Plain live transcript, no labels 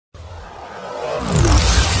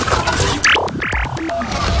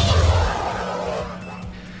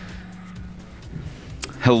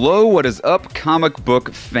Hello, what is up, comic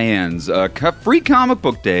book fans? Free Comic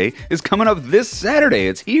Book Day is coming up this Saturday.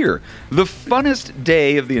 It's here. The funnest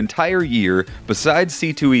day of the entire year, besides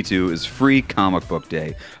C2E2, is Free Comic Book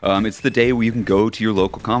Day. It's the day where you can go to your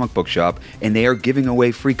local comic book shop, and they are giving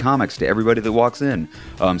away free comics to everybody that walks in.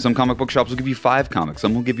 Some comic book shops will give you 5 comics,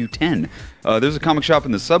 some will give you 10. There's a comic shop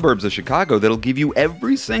in the suburbs of Chicago that'll give you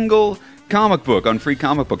every single comic book on Free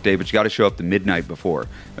Comic Book Day, but you got to show up the midnight before.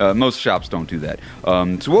 Most shops don't do that.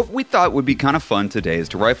 So what we thought would be kind of fun today is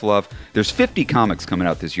to rifle off. There's 50 comics coming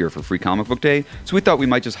out this year for Free Comic Book Day, so we thought we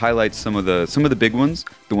might just highlight some of the big ones,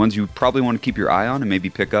 the ones you probably want to keep your eye on and maybe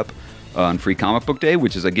pick up on Free Comic Book Day,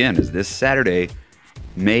 which is this Saturday,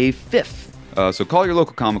 May 5th. So call your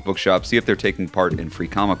local comic book shop, see if they're taking part in Free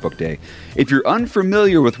Comic Book Day. If you're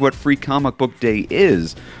unfamiliar with what Free Comic Book Day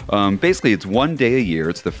is, basically it's one day a year.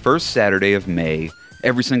 It's the first Saturday of May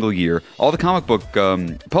every single year. All the comic book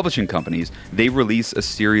publishing companies, they release a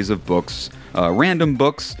series of books, random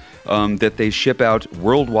books, that they ship out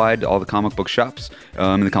worldwide to all the comic book shops.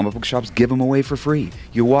 And the comic book shops give them away for free.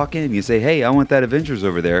 You walk in, you say, hey, I want that Avengers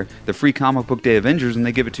over there, the Free Comic Book Day Avengers, and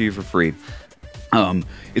they give it to you for free.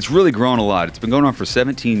 It's really grown a lot. It's been going on for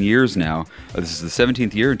 17 years now. This is the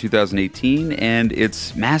 17th year in 2018, and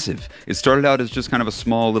it's massive. It started out as just kind of a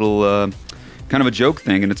small little, kind of a joke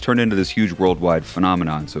thing, and it's turned into this huge worldwide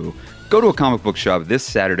phenomenon. So go to a comic book shop this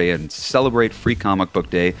Saturday and celebrate Free Comic Book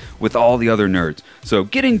Day with all the other nerds. So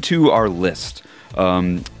getting to our list.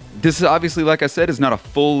 This is obviously, like I said, is not a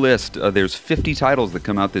full list. There's 50 titles that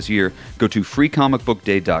come out this year. Go to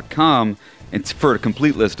freecomicbookday.com. It's for a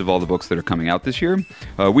complete list of all the books that are coming out this year.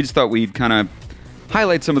 We just thought we'd kind of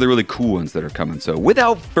highlight some of the really cool ones that are coming. So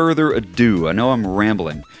without further ado, I know I'm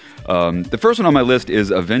rambling. The first one on my list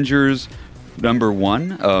is Avengers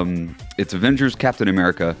 #1. It's Avengers Captain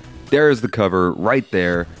America. There is the cover right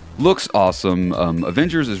there. Looks awesome.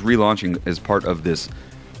 Avengers is relaunching as part of this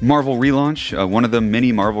Marvel relaunch, one of the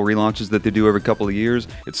many Marvel relaunches that they do every couple of years.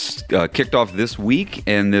 It's kicked off this week,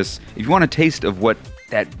 and if you want a taste of what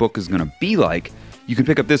that book is going to be like, you can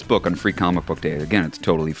pick up this book on Free Comic Book Day. Again, it's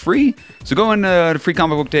totally free. So go on to Free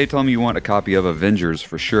Comic Book Day, tell them you want a copy of Avengers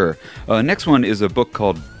for sure. Next one is a book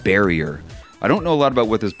called Barrier. I don't know a lot about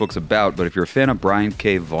what this book's about, but if you're a fan of Brian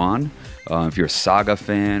K. Vaughan, if you're a Saga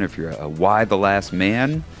fan, if you're a Y the Last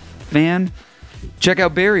Man fan, check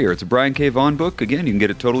out Barrier. It's a Brian K. Vaughan book. Again, you can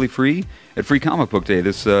get it totally free at Free Comic Book Day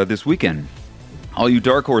this weekend. All you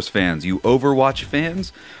Dark Horse fans, you Overwatch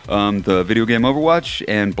fans, the video game Overwatch,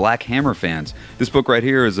 and Black Hammer fans. This book right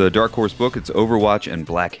here is a Dark Horse book. It's Overwatch and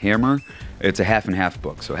Black Hammer. It's a half and half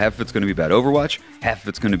book. So half of it's going to be about Overwatch, half of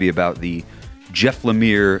it's going to be about the Jeff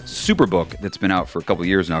Lemire super book that's been out for a couple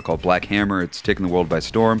years now called Black Hammer. It's taken the world by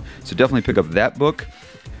storm. So definitely pick up that book.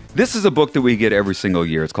 This is a book that we get every single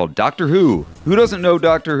year. It's called Doctor Who. Who doesn't know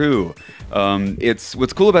Doctor Who? It's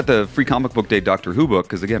what's cool about the Free Comic Book Day Doctor Who book,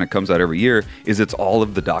 because again, it comes out every year, is it's all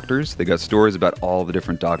of the doctors. They got stories about all the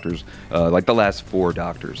different doctors, like the last 4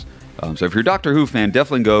 doctors. So if you're a Doctor Who fan,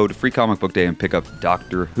 definitely go to Free Comic Book Day and pick up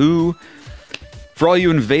Doctor Who. For all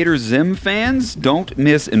you Invader Zim fans, don't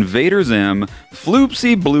miss Invader Zim,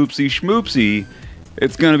 Floopsy Bloopsy Schmoopsy.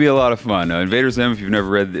 It's going to be a lot of fun. Invader Zim, if you've never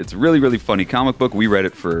read it, it's a really, really funny comic book. We read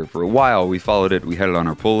it for a while. We followed it. We had it on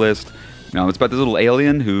our pull list. Now, it's about this little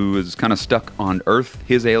alien who is kind of stuck on Earth.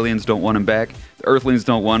 His aliens don't want him back. The Earthlings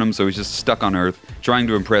don't want him, so he's just stuck on Earth, trying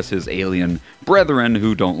to impress his alien brethren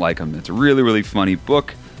who don't like him. It's a really, really funny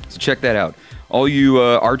book, so check that out. All you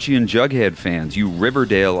Archie and Jughead fans, you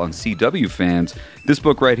Riverdale on CW fans, this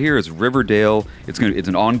book right here is Riverdale. It's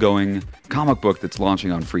an ongoing comic book that's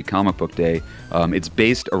launching on Free Comic Book Day. It's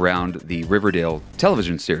based around the Riverdale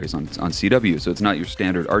television series on CW, so it's not your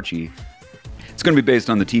standard Archie. It's going to be based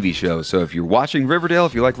on the TV show, so if you're watching Riverdale,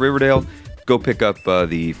 if you like Riverdale, go pick up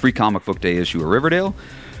the Free Comic Book Day issue of Riverdale.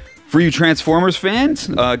 For you Transformers fans,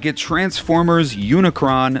 get Transformers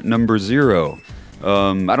Unicron #0.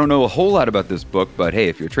 I don't know a whole lot about this book, but hey,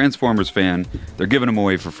 if you're a Transformers fan, they're giving them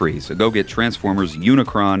away for free. So go get Transformers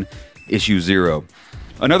Unicron issue 0.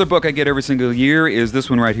 Another book I get every single year is this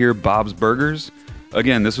one right here, Bob's Burgers.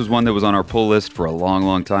 Again, this was one that was on our pull list for a long,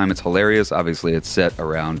 long time. It's hilarious. Obviously, it's set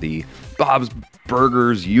around the Bob's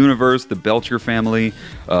Burgers universe, the Belcher family.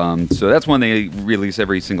 So that's one they release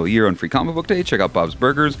every single year on Free Comic Book Day. Check out Bob's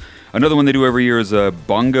Burgers. Another one they do every year is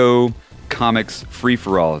Bongo Comics Free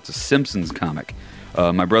for All. It's a Simpsons comic.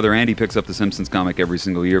 My brother Andy picks up the Simpsons comic every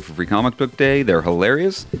single year for Free Comic Book Day. They're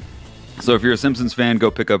hilarious. So if you're a Simpsons fan, go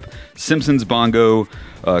pick up Simpsons Bongo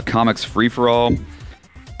Comics Free for All.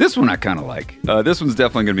 This one I kind of like. This one's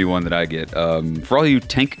definitely going to be one that I get. For all you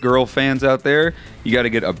Tank Girl fans out there, you got to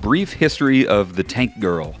get A Brief History of the Tank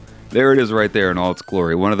Girl. There it is right there in all its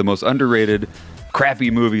glory. One of the most underrated,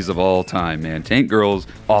 crappy movies of all time, man. Tank Girl's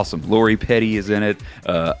awesome. Lori Petty is in it.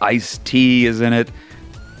 Ice-T is in it.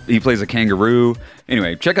 He plays a kangaroo.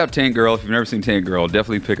 Anyway, check out Tank Girl. If you've never seen Tank Girl,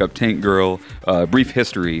 definitely pick up Tank Girl. Brief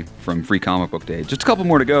history from Free Comic Book Day. Just a couple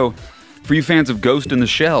more to go. For you fans of Ghost in the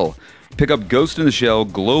Shell, pick up Ghost in the Shell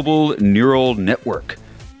Global Neural Network.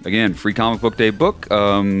 Again, Free Comic Book Day book.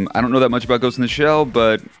 I don't know that much about Ghost in the Shell,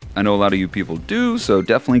 but I know a lot of you people do, so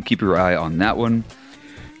definitely keep your eye on that one.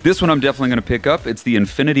 This one I'm definitely going to pick up. It's the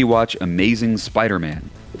Infinity Watch Amazing Spider-Man.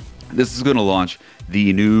 This is going to launch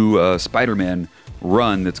the new Spider-Man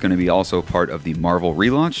run that's going to be also part of the Marvel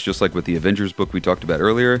relaunch, just like with the Avengers book we talked about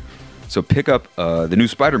earlier. So pick up the new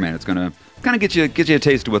Spider-Man. It's going to kind of get you a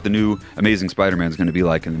taste of what the new Amazing Spider-Man is going to be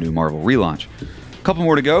like in the new Marvel relaunch. A couple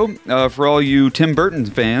more to go. For all you Tim Burton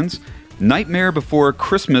fans, Nightmare Before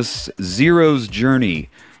Christmas, Zero's Journey.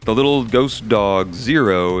 The little ghost dog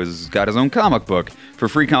Zero has got his own comic book for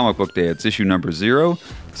Free Comic Book Day. It's issue number 0.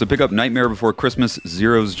 So pick up Nightmare Before Christmas,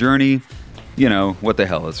 Zero's Journey. You know, what the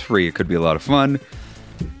hell, it's free. It could be a lot of fun.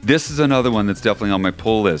 This is another one that's definitely on my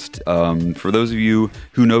pull list. For those of you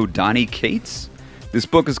who know Donny Cates, this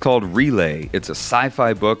book is called Relay. It's a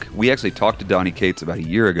sci-fi book. We actually talked to Donny Cates about a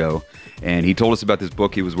year ago, and he told us about this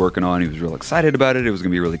book he was working on. He was real excited about it. It was going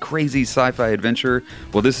to be a really crazy sci-fi adventure.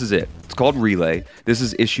 Well, this is it. It's called Relay. This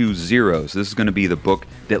is issue 0, so this is going to be the book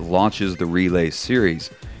that launches the Relay series.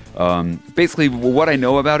 Basically, what I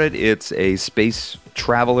know about it, it's a space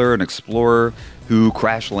traveler, an explorer, who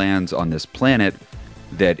crash lands on this planet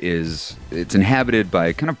it's inhabited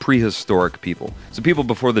by kind of prehistoric people. So people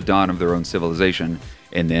before the dawn of their own civilization,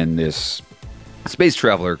 and then this space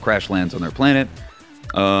traveler crash lands on their planet.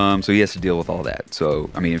 So he has to deal with all that. So,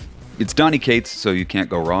 I mean, it's Donny Cates, so you can't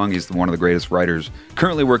go wrong. He's one of the greatest writers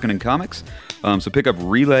currently working in comics. So pick up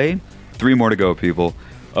Relay. 3 more to go, people.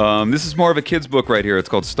 This is more of a kid's book right here. It's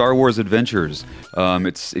called Star Wars Adventures.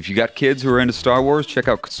 If you got kids who are into Star Wars, check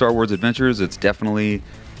out Star Wars Adventures. It's definitely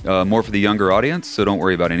more for the younger audience, so don't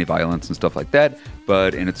worry about any violence and stuff like that.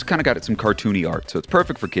 And it's kind of got some cartoony art, so it's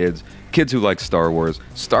perfect for kids who like Star Wars.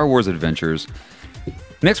 Star Wars Adventures.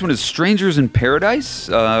 Next one is Strangers in Paradise.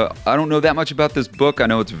 I don't know that much about this book. I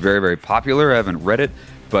know it's very, very popular. I haven't read it,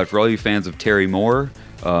 but for all you fans of Terry Moore,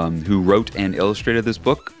 who wrote and illustrated this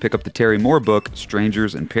book, pick up the Terry Moore book,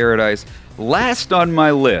 Strangers in Paradise. Last on my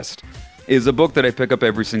list is a book that I pick up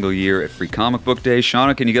every single year at Free Comic Book Day.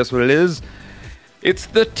 Shauna, can you guess what it is? It's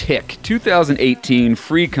The Tick, 2018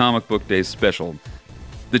 Free Comic Book Day special.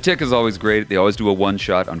 The Tick is always great. They always do a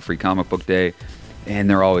one-shot on Free Comic Book Day, and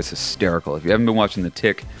they're always hysterical. If you haven't been watching The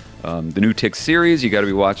Tick, the new Tick series, you got to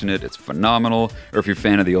be watching it. It's phenomenal. Or if you're a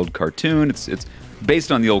fan of the old cartoon, it's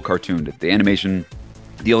based on the old cartoon. The animation,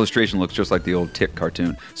 the illustration looks just like the old Tick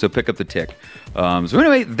cartoon. So pick up The Tick. So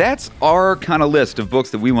anyway, that's our kind of list of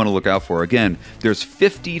books that we want to look out for. Again, there's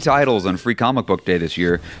 50 titles on Free Comic Book Day this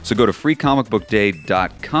year. So go to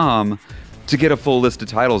freecomicbookday.com to get a full list of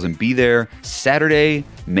titles and be there Saturday,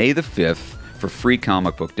 May the 5th for Free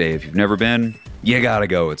Comic Book Day. If you've never been, you gotta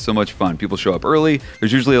go. It's so much fun. People show up early.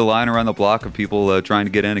 There's usually a line around the block of people trying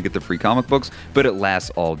to get in and get the free comic books, but it lasts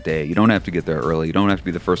all day. You don't have to get there early. You don't have to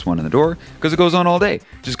be the first one in the door because it goes on all day.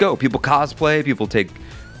 Just go. People cosplay. People take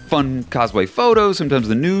fun cosplay photos. Sometimes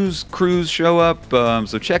the news crews show up.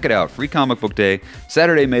 So check it out. Free Comic Book Day,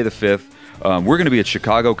 Saturday, May the 5th. We're going to be at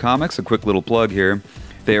Chicago Comics. A quick little plug here.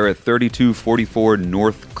 They are at 3244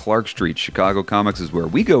 North Clark Street. Chicago Comics is where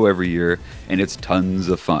we go every year, and it's tons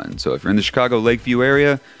of fun. So if you're in the Chicago Lakeview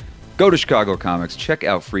area, go to Chicago Comics. Check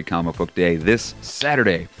out Free Comic Book Day this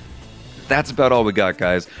Saturday. That's about all we got,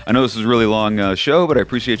 guys. I know this is a really long show, but I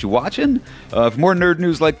appreciate you watching. For more nerd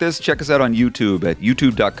news like this, check us out on YouTube at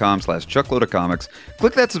youtube.com/chuckloadofcomics.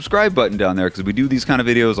 Click that subscribe button down there because we do these kind of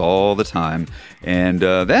videos all the time. And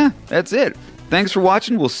that's it. Thanks for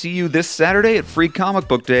watching. We'll see you this Saturday at Free Comic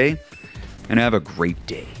Book Day, and have a great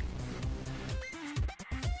day.